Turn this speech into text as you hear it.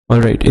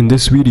Alright, in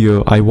this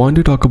video, I want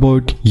to talk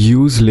about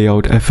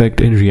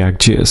useLayoutEffect in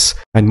React.js.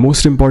 And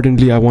most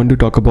importantly, I want to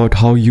talk about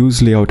how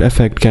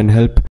useLayoutEffect can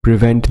help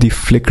prevent the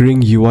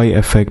flickering UI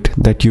effect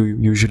that you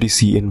usually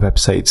see in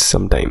websites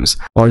sometimes,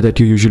 or that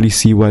you usually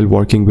see while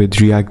working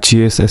with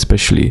React.js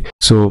especially.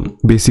 So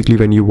basically,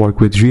 when you work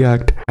with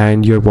React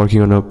and you're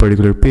working on a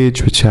particular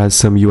page which has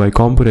some UI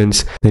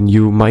components, then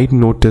you might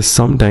notice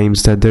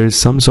sometimes that there is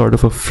some sort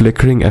of a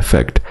flickering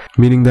effect,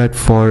 meaning that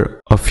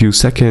for a few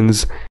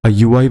seconds, a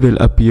UI will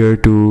appear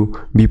to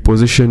be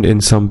positioned in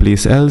some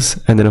place else,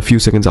 and then a few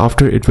seconds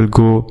after it will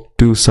go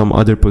to some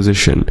other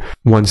position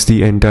once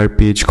the entire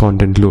page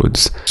content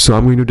loads. So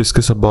I'm going to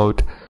discuss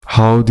about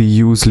how the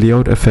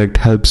useLayoutEffect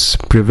helps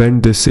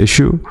prevent this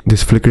issue,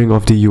 this flickering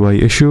of the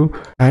UI issue,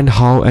 and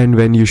how and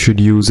when you should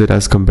use it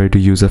as compared to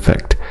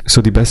useEffect.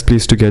 So the best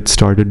place to get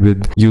started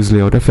with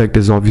useLayoutEffect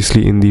is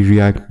obviously in the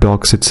React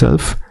docs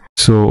itself.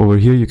 So over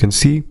here you can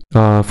see,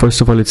 first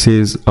of all, it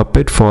says a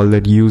pitfall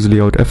that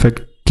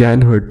useLayoutEffect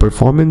can hurt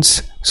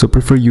performance, so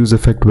prefer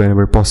useEffect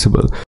whenever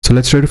possible. So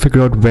let's try to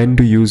figure out when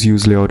to use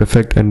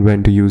useLayoutEffect and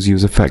when to use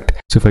useEffect.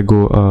 So if I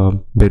go a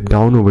bit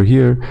down over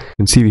here, you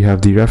can see we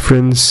have the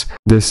reference.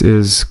 This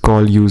is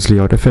called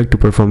useLayoutEffect to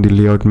perform the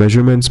layout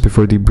measurements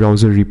before the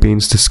browser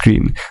repaints the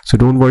screen. So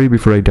don't worry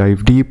before I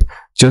dive deep.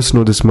 Just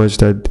know this much,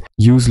 that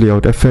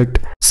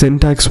useLayoutEffect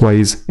syntax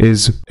wise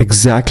is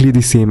exactly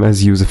the same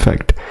as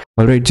useEffect.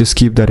 Alright, just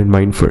keep that in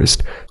mind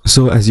first.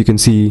 So as you can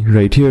see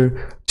right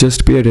here,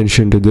 just pay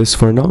attention to this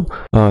for now.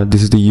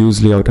 This is the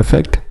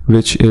useLayoutEffect,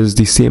 which is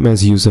the same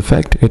as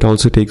useEffect. It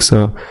also takes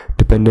a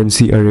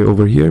dependency array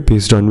over here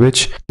based on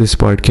which this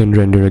part can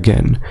render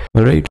again.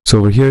 Alright, so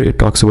over here it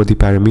talks about the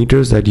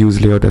parameters that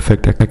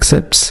useLayoutEffect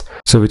accepts.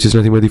 So which is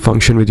nothing but the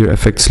function with your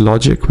effects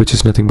logic, which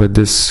is nothing but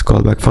this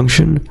callback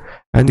function.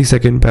 And the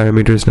second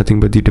parameter is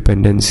nothing but the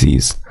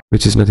dependencies,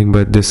 which is nothing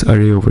but this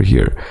array over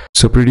here.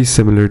 So pretty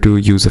similar to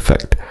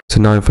useEffect. So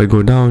now if I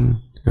go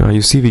down,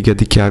 you see we get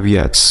the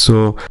caveats.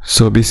 So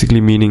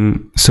basically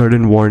meaning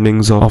certain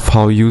warnings of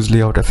how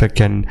useLayoutEffect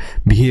can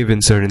behave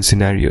in certain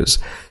scenarios.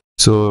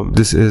 So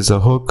this is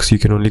a hook, so you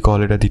can only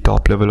call it at the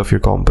top level of your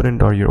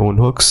component or your own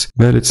hooks.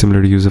 Well, it's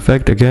similar to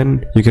useEffect.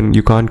 Again,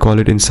 you can't call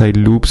it inside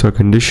loops or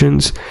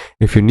conditions.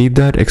 If you need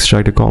that,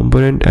 extract a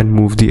component and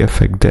move the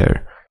effect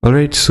there.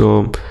 Alright,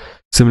 so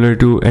similar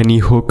to any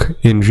hook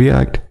in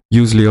React,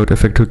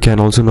 useLayoutEffect hook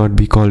can also not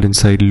be called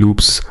inside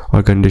loops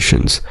or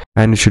conditions,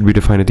 and it should be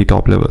defined at the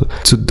top level.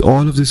 So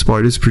all of this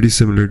part is pretty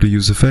similar to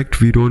useEffect.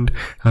 We don't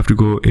have to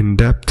go in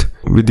depth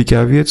with the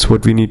caveats.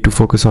 What we need to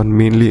focus on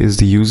mainly is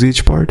the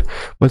usage part,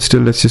 but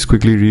still let's just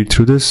quickly read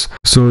through this.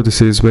 So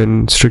this is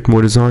when strict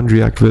mode is on,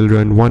 React will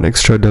run one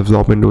extra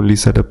development only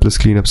setup plus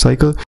cleanup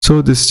cycle.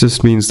 So this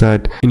just means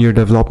that in your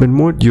development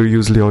mode, your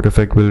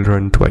useLayoutEffect will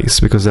run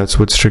twice, because that's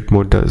what strict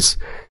mode does.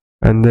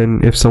 And then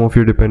if some of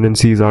your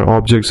dependencies are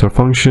objects or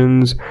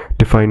functions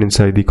defined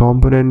inside the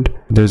component,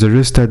 there's a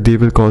risk that they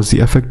will cause the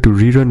effect to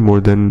rerun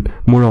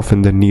more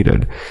often than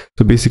needed.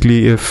 So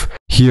basically, if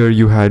here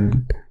you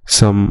had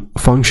some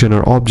function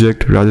or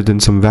object rather than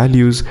some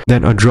values,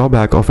 then a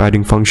drawback of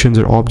adding functions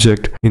or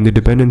object in the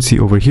dependency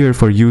over here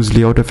for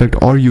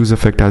useLayoutEffect or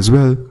useEffect as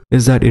well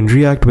is that in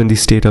React, when the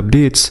state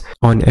updates,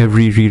 on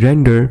every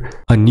re-render,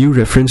 a new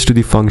reference to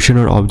the function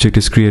or object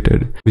is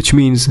created, which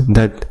means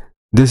that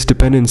this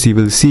dependency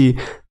will see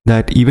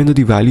that even though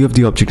the value of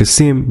the object is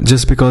same,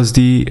 just because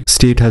the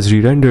state has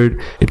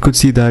re-rendered, it could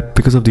see that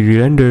because of the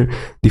re-render,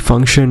 the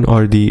function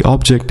or the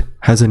object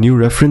has a new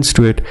reference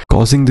to it,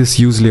 causing this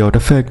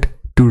useLayoutEffect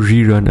to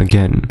rerun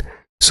again.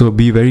 So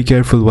be very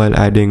careful while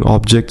adding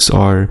objects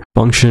or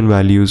function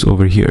values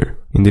over here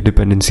in the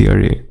dependency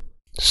array.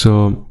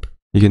 So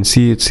you can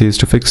see it says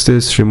to fix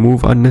this,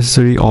 remove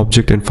unnecessary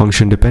object and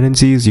function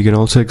dependencies. You can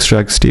also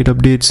extract state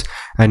updates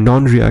and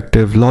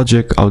non-reactive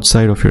logic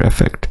outside of your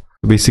effect.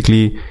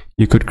 Basically,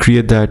 you could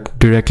create that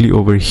directly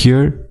over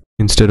here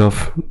instead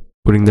of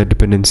putting that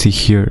dependency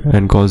here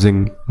and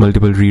causing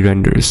multiple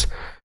re-renders,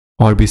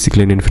 or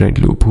basically an infinite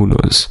loop, who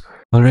knows.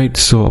 Alright,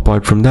 so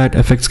apart from that,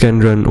 effects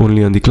can run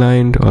only on the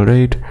client.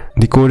 Alright,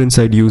 the code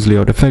inside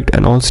useLayoutEffect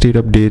and all state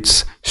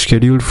updates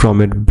scheduled from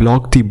it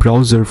block the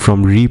browser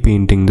from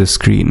repainting the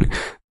screen.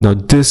 Now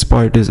this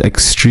part is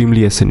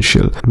extremely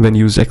essential. When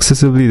used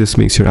excessively, this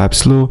makes your app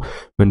slow.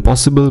 When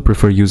possible,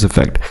 prefer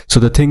useEffect. So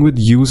the thing with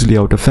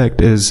useLayoutEffect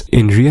is,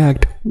 in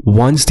React,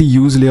 once the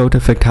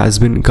useLayoutEffect has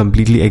been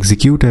completely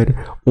executed,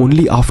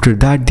 only after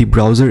that the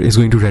browser is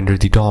going to render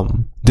the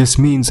DOM. This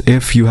means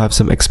if you have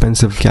some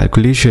expensive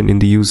calculation in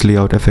the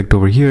useLayoutEffect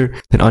over here,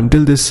 then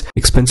until this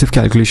expensive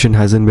calculation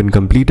hasn't been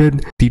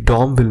completed, the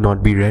DOM will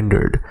not be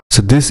rendered.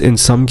 So this in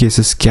some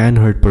cases can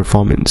hurt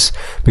performance,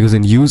 because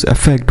in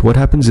useEffect what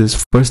happens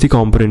is, first the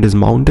component is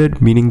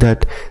mounted, meaning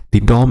that the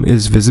DOM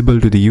is visible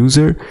to the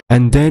user,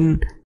 and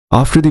then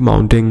after the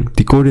mounting,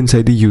 the code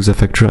inside the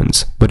useEffect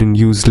runs. But in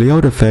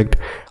useLayoutEffect,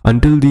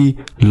 until the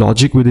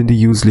logic within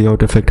the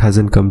useLayoutEffect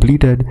hasn't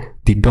completed,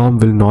 the DOM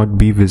will not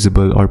be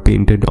visible or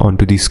painted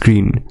onto the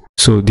screen.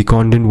 So the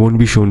content won't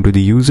be shown to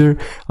the user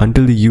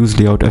until the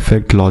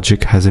useLayoutEffect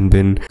logic hasn't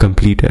been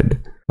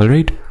completed.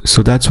 Alright,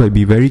 so that's why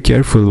be very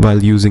careful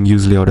while using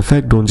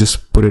useLayoutEffect. Don't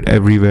just put it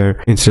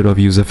everywhere instead of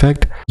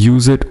useEffect.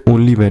 Use it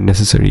only when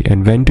necessary,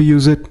 and when to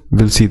use it,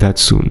 we'll see that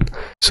soon.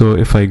 So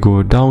if I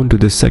go down to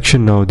this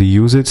section now, the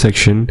usage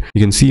section,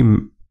 you can see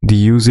the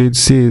usage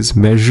says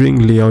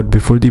measuring layout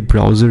before the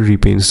browser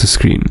repaints the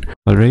screen.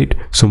 Alright,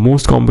 so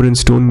most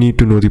components don't need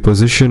to know the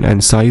position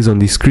and size on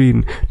the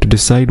screen to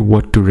decide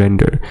what to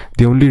render.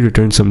 They only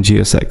return some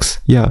JSX.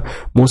 Yeah,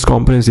 most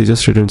components, they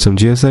just return some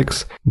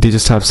JSX. They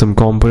just have some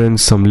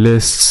components, some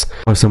lists,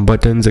 or some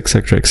buttons,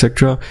 etc,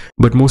 etc.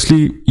 But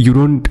mostly you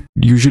don't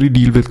usually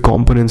deal with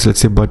components, let's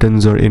say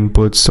buttons or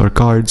inputs or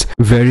cards,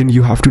 wherein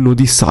you have to know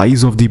the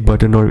size of the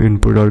button or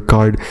input or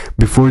card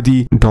before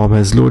the DOM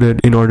has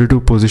loaded in order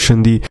to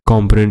position the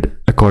component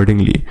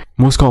accordingly.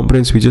 Most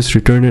components, we just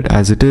return it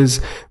as it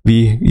is.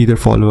 We either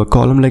follow a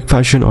column-like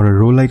fashion or a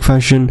row-like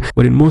fashion,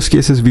 but in most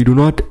cases we do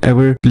not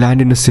ever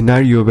land in a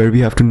scenario where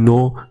we have to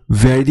know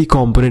where the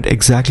component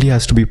exactly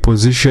has to be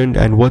positioned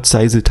and what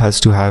size it has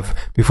to have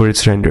before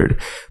it's rendered.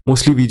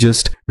 Mostly we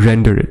just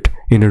render it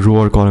in a row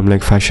or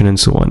column-like fashion and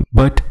so on.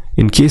 But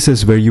in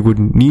cases where you would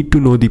need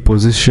to know the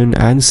position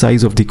and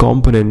size of the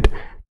component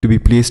to be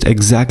placed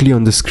exactly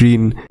on the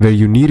screen where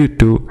you need it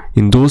to,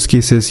 in those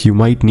cases you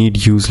might need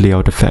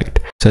useLayoutEffect.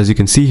 So as you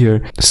can see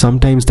here,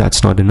 sometimes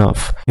that's not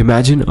enough.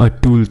 Imagine a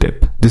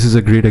tooltip. This is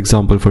a great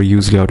example for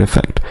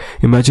useLayoutEffect.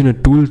 Imagine a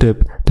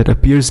tooltip that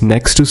appears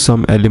next to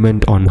some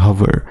element on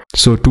hover.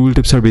 So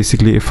tooltips are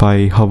basically if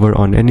I hover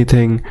on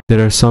anything,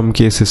 there are some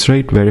cases,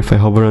 right, where if I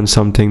hover on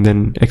something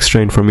then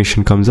extra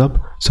information comes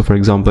up. So for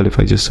example, if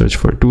I just search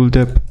for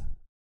tooltip,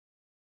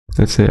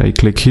 let's say I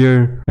click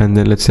here and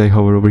then let's say I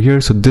hover over here.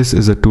 So this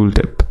is a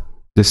tooltip,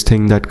 this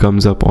thing that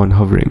comes up on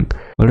hovering.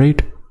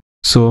 Alright,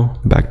 so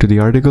back to the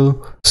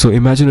article. So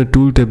imagine a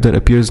tooltip that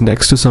appears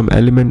next to some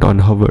element on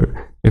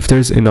hover. If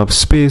there's enough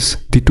space,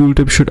 the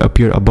tooltip should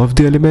appear above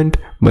the element,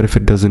 but if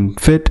it doesn't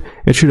fit,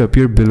 it should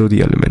appear below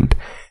the element.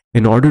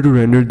 In order to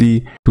render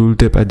the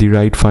tooltip at the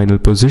right final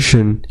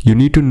position, you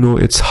need to know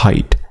its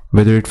height,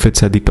 whether it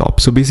fits at the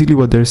top. So basically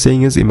what they're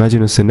saying is,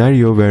 imagine a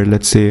scenario where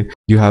let's say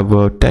you have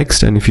a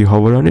text and if you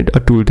hover on it, a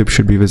tooltip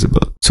should be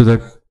visible. So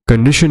the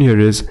condition here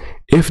is,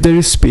 if there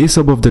is space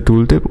above the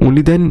tooltip,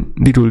 only then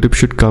the tooltip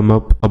should come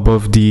up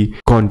above the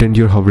content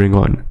you're hovering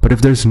on. But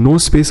if there's no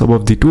space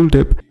above the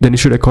tooltip, then it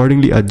should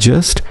accordingly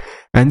adjust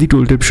and the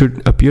tooltip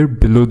should appear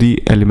below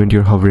the element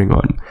you're hovering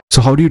on.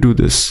 So how do you do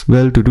this?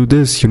 Well, to do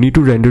this, you need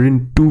to render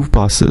in two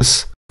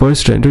passes.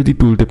 First, render the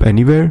tooltip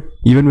anywhere,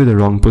 even with a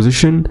wrong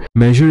position,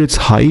 measure its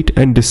height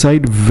and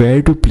decide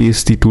where to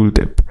place the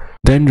tooltip.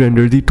 Then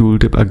render the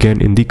tooltip again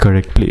in the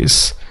correct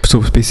place.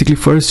 So basically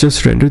first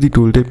just render the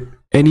tooltip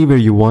anywhere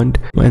you want,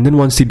 and then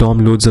once the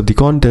DOM loads up the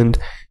content,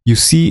 you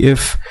see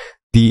if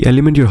the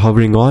element you're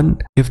hovering on,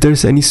 if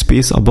there's any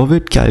space above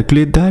it,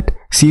 calculate that,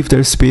 see if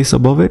there's space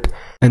above it,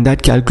 and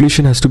that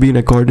calculation has to be in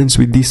accordance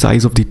with the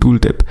size of the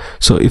tooltip.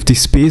 So if the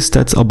space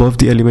that's above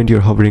the element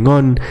you're hovering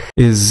on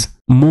is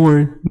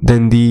more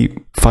than the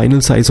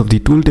final size of the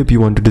tooltip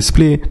you want to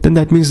display, then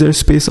that means there's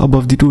space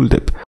above the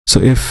tooltip.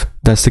 So if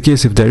that's the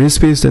case, if there is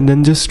space,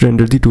 then just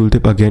render the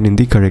tooltip again in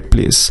the correct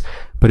place.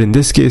 But in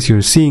this case,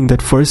 you're seeing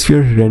that first we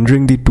are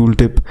rendering the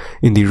tooltip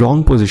in the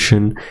wrong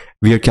position.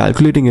 We are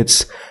calculating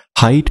its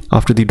height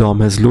after the DOM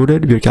has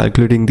loaded. We are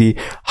calculating the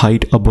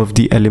height above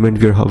the element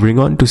we are hovering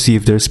on to see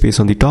if there's space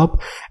on the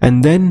top.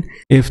 And then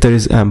if there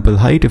is ample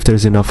height, if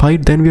there's enough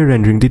height, then we are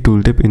rendering the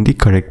tooltip in the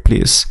correct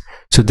place.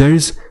 So there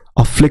is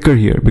a flicker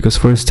here because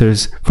first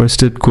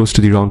it goes to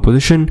the wrong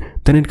position,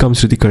 then it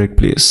comes to the correct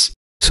place.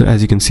 So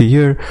as you can see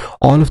here,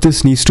 all of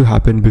this needs to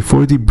happen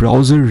before the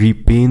browser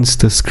repaints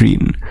the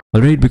screen.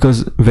 Alright,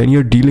 because when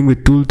you're dealing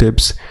with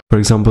tooltips, for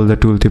example, the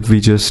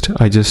tooltip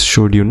I just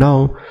showed you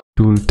now,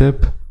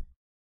 tooltip.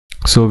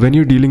 So when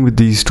you're dealing with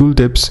these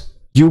tooltips,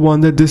 you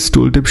want that this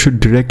tooltip should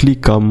directly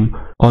come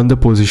on the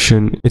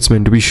position it's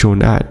meant to be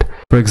shown at.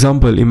 For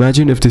example,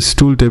 imagine if this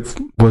tooltip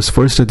was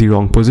first at the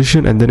wrong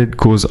position and then it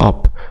goes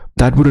up.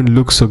 That wouldn't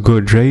look so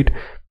good, right?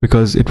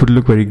 Because it would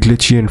look very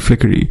glitchy and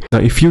flickery. Now,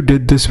 if you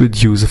did this with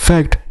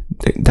useEffect,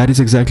 that is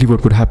exactly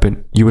what would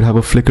happen. You would have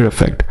a flicker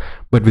effect.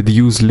 But with the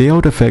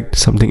useLayoutEffect,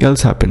 something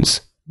else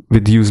happens.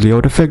 With the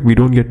useLayoutEffect, we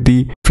don't get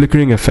the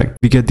flickering effect.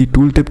 We get the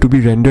tooltip to be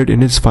rendered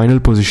in its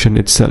final position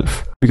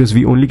itself, because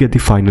we only get the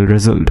final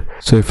result.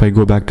 So if I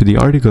go back to the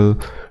article,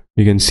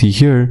 you can see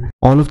here,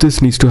 all of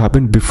this needs to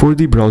happen before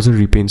the browser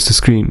repaints the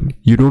screen.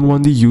 You don't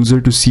want the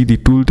user to see the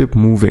tooltip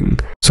moving.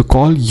 So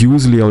call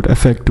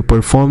useLayoutEffect to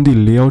perform the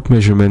layout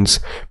measurements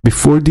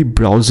before the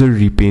browser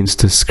repaints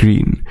the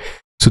screen.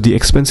 So the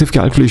expensive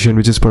calculation,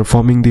 which is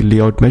performing the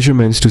layout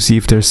measurements to see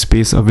if there's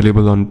space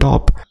available on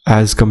top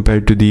as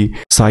compared to the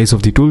size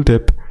of the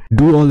tooltip,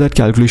 do all that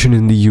calculation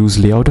in the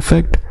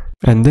useLayoutEffect,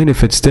 and then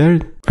if it's there,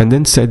 and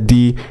then set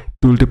the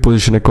tooltip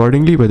position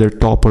accordingly, whether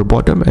top or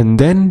bottom, and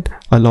then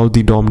allow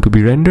the DOM to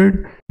be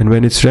rendered. And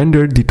when it's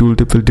rendered, the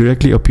tooltip will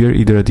directly appear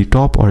either at the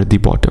top or at the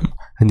bottom,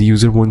 and the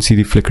user won't see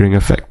the flickering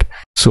effect.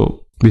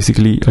 So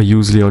basically a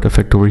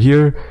useLayoutEffect over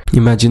here.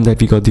 Imagine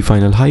that we got the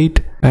final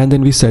height, and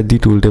then we set the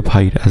tooltip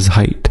height as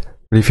height.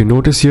 But if you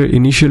notice here,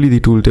 initially the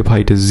tooltip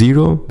height is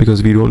 0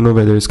 because we don't know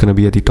whether it's going to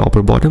be at the top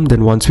or bottom.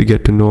 Then once we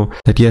get to know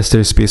that yes,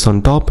 there's space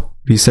on top,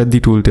 we set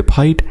the tooltip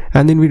height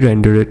and then we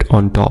render it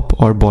on top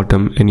or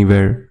bottom,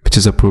 anywhere which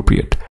is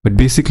appropriate. But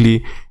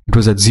basically it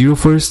was at 0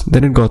 first,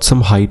 then it got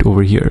some height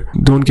over here.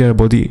 Don't care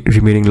about the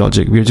remaining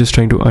logic. We're just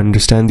trying to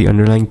understand the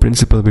underlying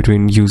principle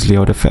between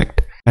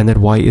useLayoutEffect and that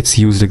why it's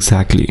used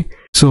exactly.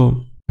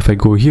 So if I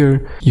go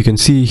here, you can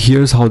see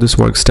here's how this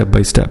works step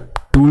by step.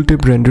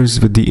 Tooltip renders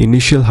with the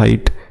initial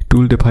height,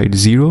 tooltip height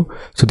 0,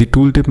 so the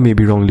tooltip may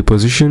be wrongly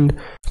positioned.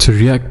 So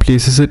React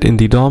places it in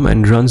the DOM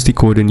and runs the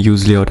code in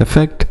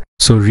useLayoutEffect.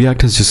 So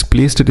React has just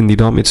placed it in the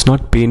DOM. It's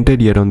not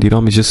painted yet on the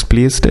DOM, it's just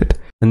placed it.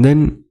 And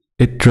then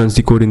it runs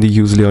the code in the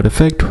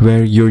useLayoutEffect,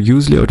 where your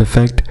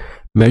useLayoutEffect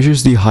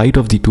measures the height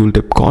of the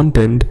tooltip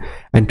content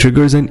and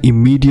triggers an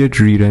immediate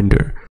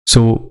re-render.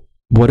 So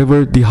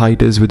whatever the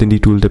height is within the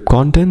tooltip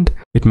content,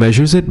 it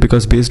measures it,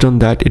 because based on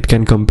that it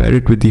can compare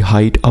it with the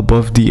height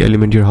above the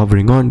element you're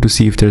hovering on to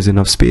see if there's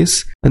enough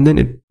space, and then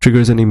it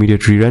triggers an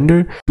immediate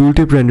re-render.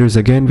 Tooltip renders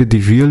again with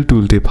the real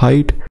tooltip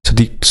height,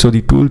 so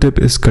the tooltip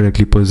is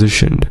correctly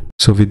positioned.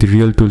 So with the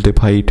real tooltip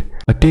height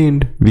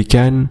attained, we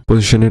can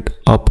position it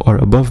up or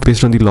above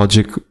based on the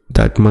logic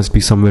that must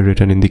be somewhere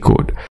written in the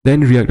code.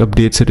 Then React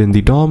updates it in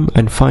the DOM,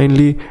 and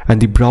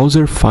the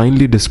browser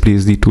finally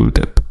displays the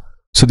tooltip.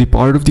 So the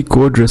part of the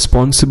code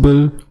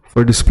responsible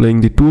for displaying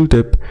the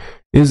tooltip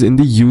is in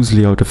the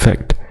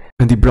useLayoutEffect,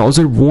 and the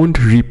browser won't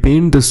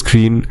repaint the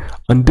screen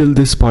until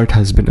this part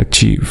has been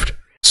achieved.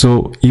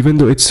 So even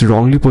though it's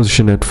wrongly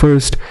positioned at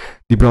first,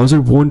 the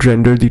browser won't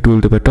render the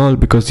tooltip at all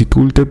because the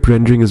tooltip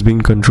rendering is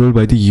being controlled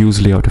by the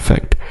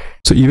useLayoutEffect.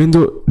 So even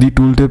though the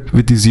tooltip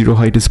with the 0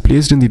 height is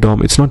placed in the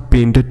DOM, it's not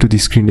painted to the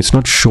screen, it's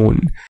not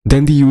shown.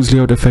 Then the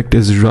useLayoutEffect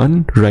is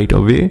run right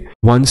away.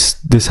 Once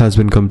this has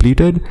been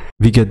completed,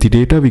 we get the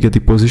data, we get the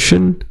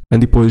position,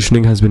 and the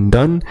positioning has been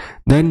done.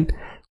 Then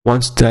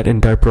once that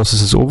entire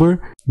process is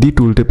over, the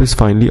tooltip is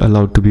finally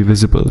allowed to be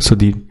visible. So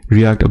the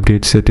React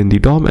updates it in the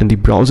DOM and the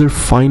browser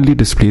finally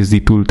displays the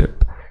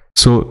tooltip.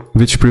 So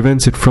which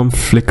prevents it from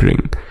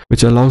flickering,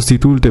 which allows the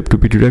tooltip to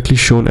be directly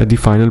shown at the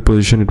final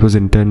position it was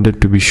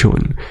intended to be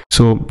shown.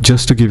 So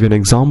just to give you an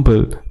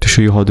example to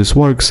show you how this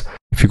works,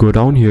 if you go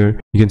down here,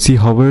 you can see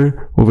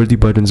hover over the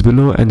buttons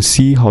below and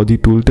see how the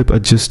tooltip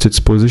adjusts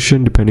its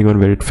position depending on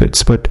where it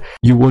fits. But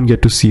you won't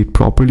get to see it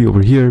properly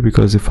over here,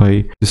 because if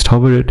I just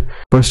hover it,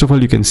 first of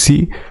all, you can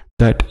see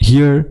that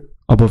here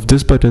above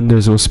this button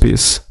there's no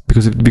space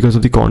because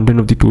of the content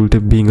of the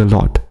tooltip being a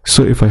lot.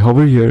 So if I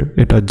hover here,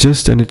 it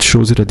adjusts and it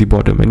shows it at the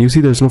bottom, and you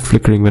see there's no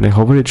flickering. When I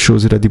hover, it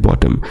shows it at the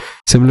bottom.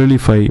 Similarly,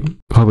 if I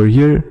hover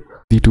here,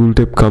 the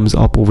tooltip comes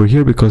up over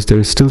here because there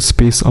is still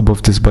space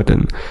above this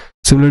button.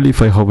 Similarly,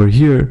 if I hover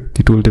here,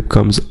 the tooltip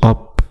comes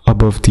up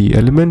above the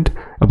element,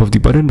 above the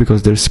button,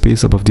 because there's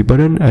space above the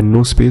button and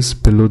no space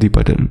below the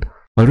button.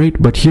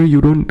 Alright, but here you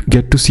don't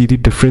get to see the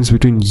difference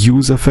between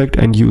useEffect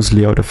and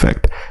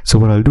useLayoutEffect. So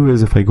what I'll do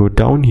is, if I go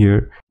down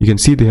here, you can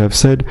see they have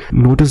said,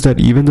 notice that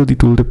even though the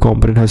tooltip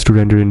component has to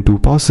render in two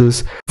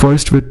passes,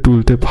 first with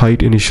tooltip height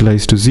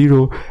initialized to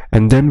 0,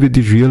 and then with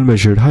the real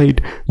measured height,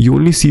 you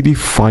only see the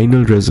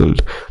final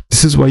result.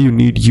 This is why you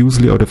need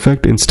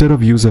useLayoutEffect instead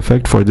of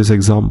useEffect for this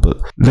example.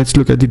 Let's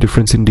look at the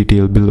difference in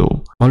detail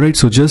below. Alright,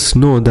 so just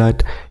know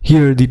that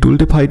here the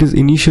tooltip height is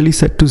initially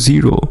set to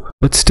 0,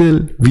 but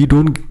still we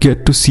don't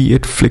get to see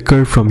it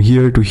flicker from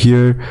here to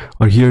here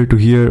or here to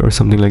here or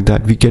something like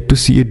that. We get to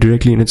see it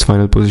directly in its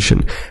final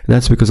position.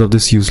 That's because of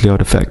this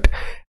useLayoutEffect,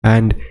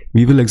 and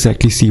we will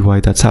exactly see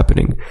why that's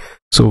happening.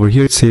 So over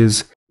here it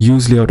says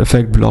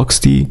useLayoutEffect blocks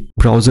the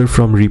browser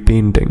from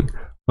repainting.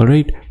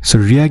 Alright, so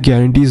React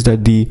guarantees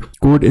that the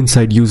code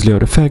inside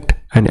useLayoutEffect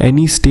and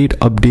any state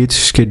updates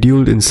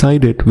scheduled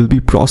inside it will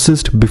be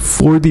processed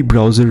before the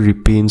browser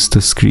repaints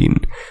the screen.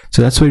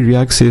 So that's why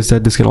React says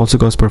that this can also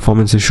cause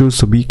performance issues,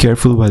 so be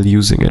careful while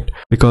using it,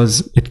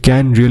 because it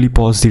can really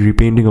pause the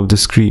repainting of the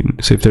screen.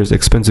 So if there's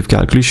expensive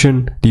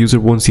calculation, the user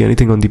won't see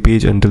anything on the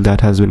page until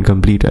that has been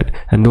completed.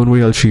 And don't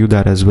worry, I'll show you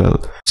that as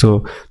well.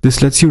 So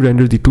this lets you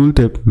render the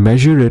tooltip,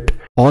 measure it,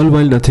 all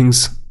while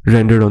nothing's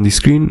rendered on the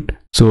screen.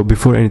 So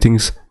before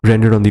anything's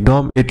rendered on the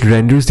DOM, it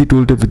renders the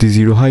tooltip with the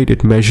 0 height,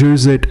 it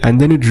measures it, and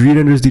then it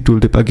re-renders the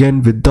tooltip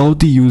again without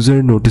the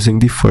user noticing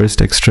the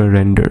first extra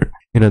render.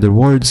 In other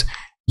words,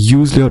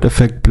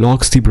 useLayoutEffect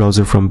blocks the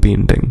browser from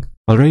painting.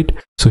 Alright,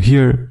 so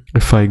here,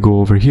 if I go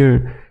over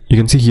here, you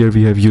can see here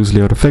we have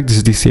useLayoutEffect. This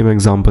is the same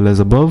example as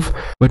above,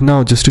 but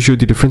now just to show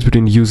the difference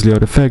between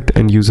useLayoutEffect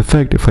and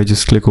useEffect, if I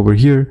just click over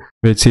here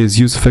where it says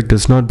useEffect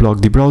does not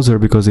block the browser,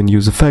 because in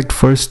useEffect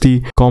first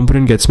the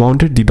component gets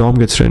mounted, the DOM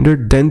gets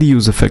rendered, then the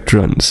useEffect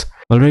runs.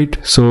 Alright,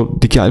 so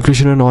the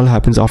calculation and all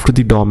happens after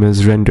the DOM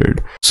is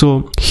rendered.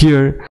 So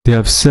here they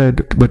have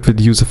said, but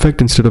with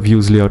useEffect instead of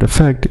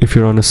useLayoutEffect, if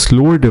you're on a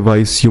slower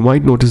device, you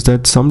might notice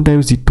that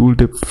sometimes the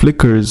tooltip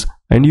flickers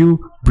and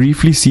you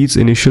briefly see its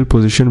initial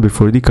position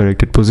before the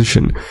corrected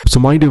position. So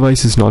my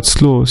device is not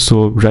slow,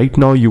 so right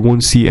now you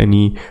won't see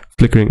any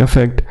flickering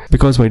effect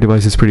because my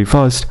device is pretty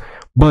fast.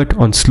 But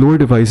on slower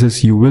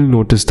devices, you will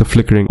notice the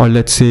flickering. Or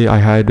let's say I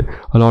had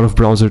a lot of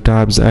browser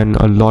tabs and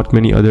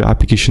many other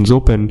applications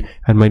open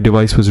and my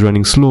device was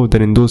running slow,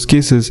 then in those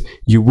cases,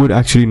 you would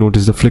actually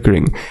notice the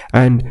flickering.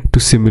 And to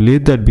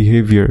simulate that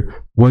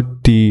behavior,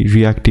 what the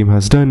React team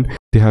has done,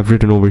 they have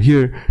written over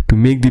here, to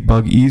make the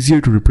bug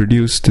easier to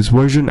reproduce, this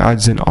version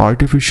adds an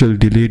artificial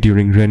delay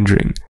during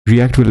rendering.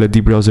 React will let the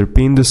browser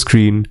paint the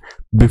screen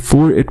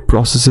before it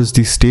processes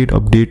the state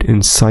update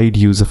inside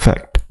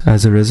useEffect.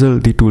 As a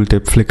result, the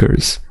tooltip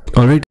flickers.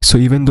 Alright, so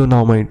even though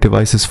now my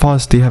device is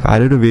fast, they have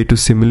added a way to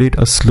simulate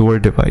a slower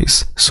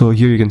device. So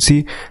here you can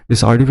see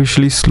this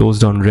artificially slows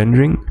down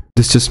rendering.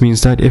 This just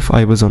means that if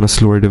I was on a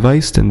slower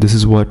device, then this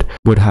is what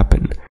would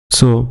happen.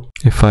 So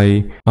if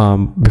I,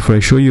 before I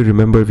show you,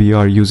 remember we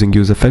are using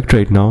useEffect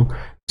right now.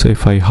 So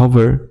if I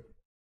hover,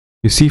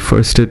 you see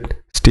first it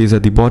stays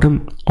at the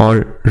bottom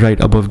or right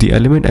above the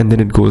element and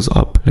then it goes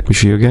up. Let me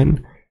show you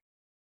again.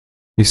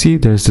 You see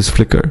there's this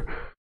flicker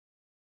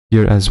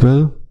here as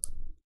well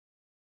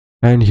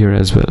and here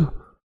as well.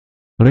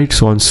 Alright,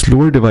 so on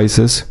slower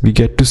devices we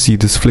get to see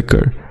this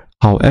flicker.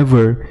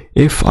 However,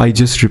 if I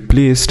just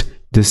replaced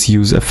this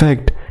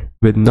useEffect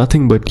with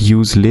nothing but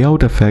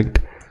useLayoutEffect,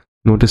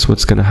 notice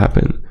what's gonna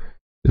happen.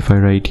 If I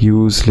write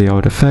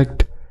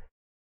useLayoutEffect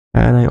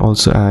and I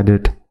also add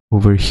it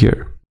over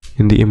here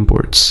in the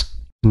imports,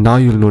 now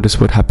you'll notice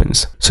what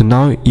happens. So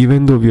now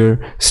even though we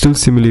are still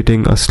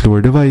simulating a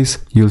slower device,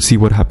 you'll see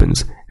what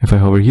happens. If I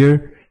hover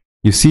here,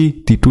 you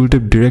see the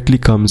tooltip directly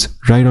comes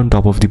right on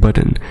top of the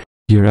button.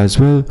 Here as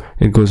well,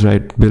 it goes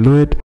right below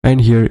it,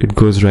 and here it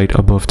goes right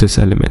above this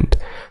element.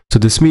 So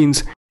this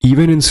means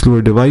even in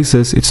slower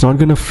devices, it's not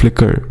gonna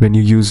flicker when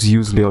you use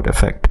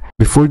useLayoutEffect.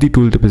 Before the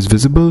tooltip is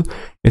visible,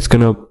 it's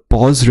gonna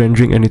pause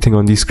rendering anything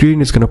on the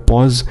screen, it's gonna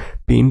pause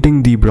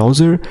painting the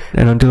browser,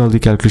 and until all the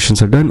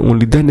calculations are done,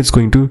 only then it's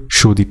going to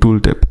show the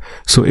tooltip.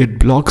 So it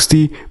blocks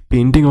the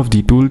painting of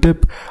the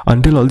tooltip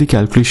until all the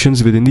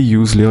calculations within the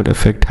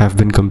useLayoutEffect have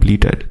been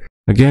completed.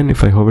 Again,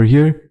 if I hover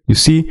here, you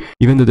see,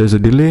 even though there's a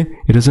delay,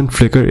 it doesn't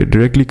flicker, it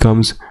directly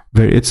comes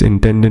where it's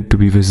intended to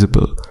be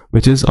visible,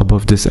 which is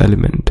above this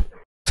element.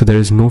 So there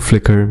is no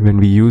flicker when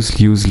we use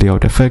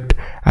useLayoutEffect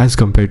as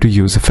compared to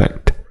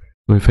useEffect.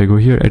 So if I go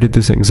here, edit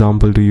this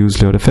example to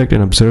useLayoutEffect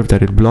and observe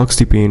that it blocks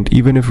the paint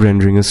even if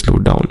rendering is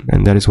slowed down.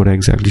 And that is what I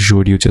exactly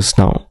showed you just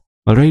now.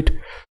 Alright,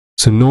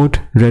 so note,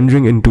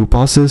 rendering in 2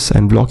 passes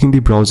and blocking the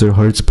browser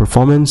hurts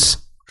performance.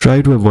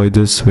 Try to avoid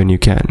this when you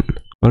can.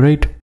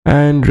 Alright.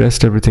 And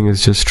rest everything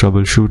is just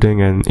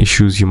troubleshooting and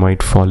issues you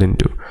might fall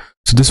into.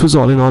 So this was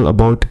all in all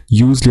about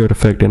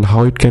useLayoutEffect and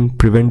how it can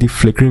prevent the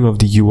flickering of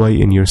the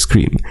UI in your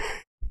screen.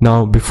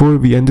 Now before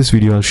we end this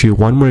video, I'll show you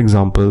one more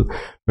example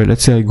where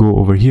let's say I go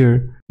over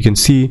here. You can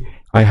see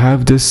I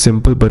have this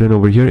simple button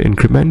over here,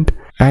 increment,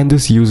 and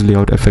this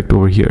useLayoutEffect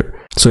over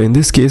here. So in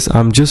this case,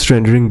 I'm just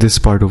rendering this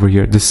part over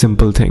here, this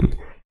simple thing.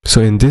 So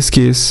in this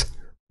case,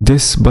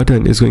 this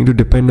button is going to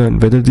depend on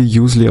whether the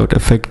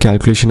useLayoutEffect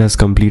calculation has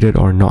completed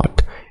or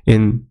not.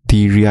 In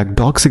the React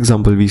docs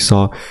example we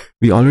saw,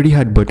 we already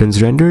had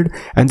buttons rendered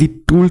and the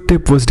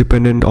tooltip was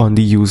dependent on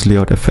the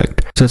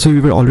useLayoutEffect. So that's why we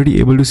were already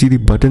able to see the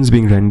buttons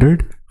being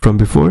rendered from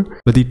before,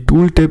 but the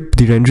tooltip,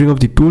 the rendering of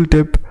the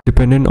tooltip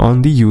dependent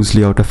on the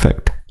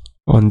useLayoutEffect,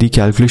 on the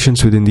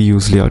calculations within the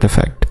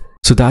useLayoutEffect.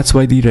 So that's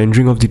why the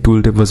rendering of the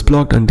tooltip was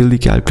blocked until the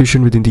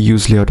calculation within the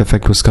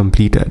useLayoutEffect was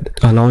completed,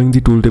 allowing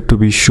the tooltip to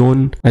be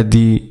shown at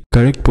the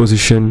correct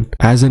position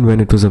as and when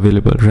it was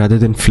available, rather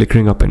than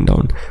flickering up and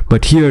down.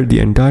 But here, the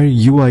entire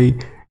UI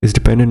is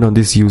dependent on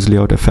this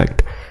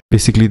useLayoutEffect.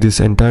 Basically, this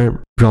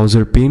entire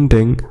browser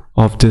painting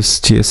of this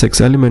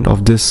JSX element,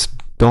 of this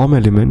DOM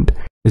element,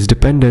 is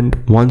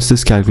dependent once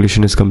this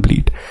calculation is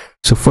complete.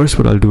 So first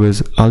what I'll do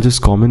is, I'll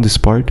just comment this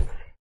part.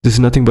 This is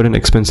nothing but an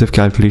expensive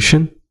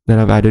calculation that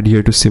I've added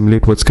here to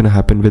simulate what's going to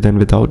happen with and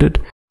without it.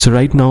 So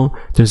right now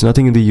there's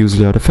nothing in the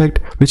useLayoutEffect,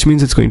 which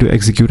means it's going to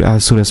execute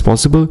as soon as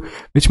possible,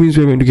 which means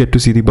we're going to get to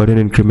see the button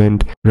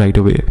increment right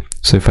away.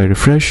 So if I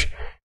refresh,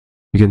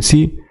 you can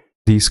see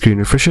the screen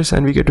refreshes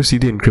and we get to see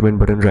the increment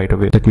button right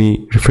away. Let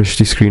me refresh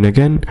the screen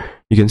again.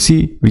 You can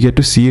see we get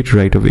to see it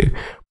right away.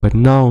 But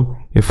now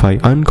if I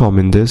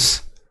uncomment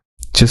this,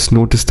 just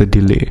notice the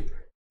delay.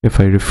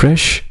 If I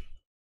refresh,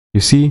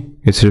 you see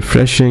it's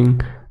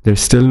refreshing. There's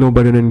still no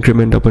button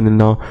increment up until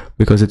now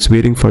because it's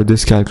waiting for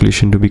this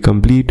calculation to be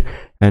complete,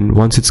 and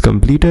once it's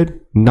completed,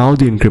 now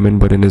the increment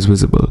button is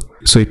visible.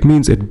 So it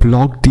means it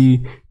blocked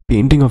the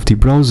painting of the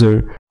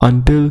browser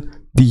until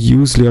the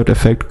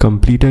useLayoutEffect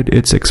completed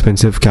its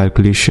expensive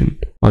calculation.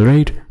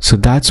 Alright, so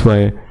that's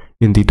why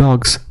in the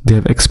docs they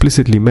have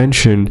explicitly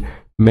mentioned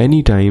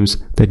many times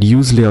that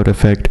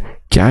useLayoutEffect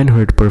can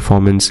hurt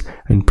performance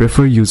and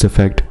prefer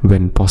useEffect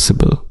when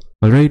possible.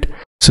 Alright,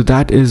 so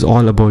that is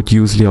all about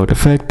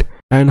useLayoutEffect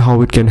and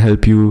how it can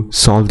help you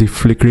solve the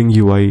flickering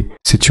UI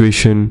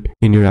situation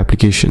in your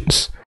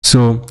applications.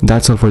 So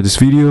that's all for this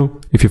video.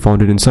 If you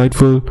found it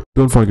insightful,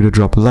 don't forget to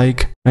drop a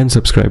like and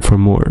subscribe for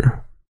more.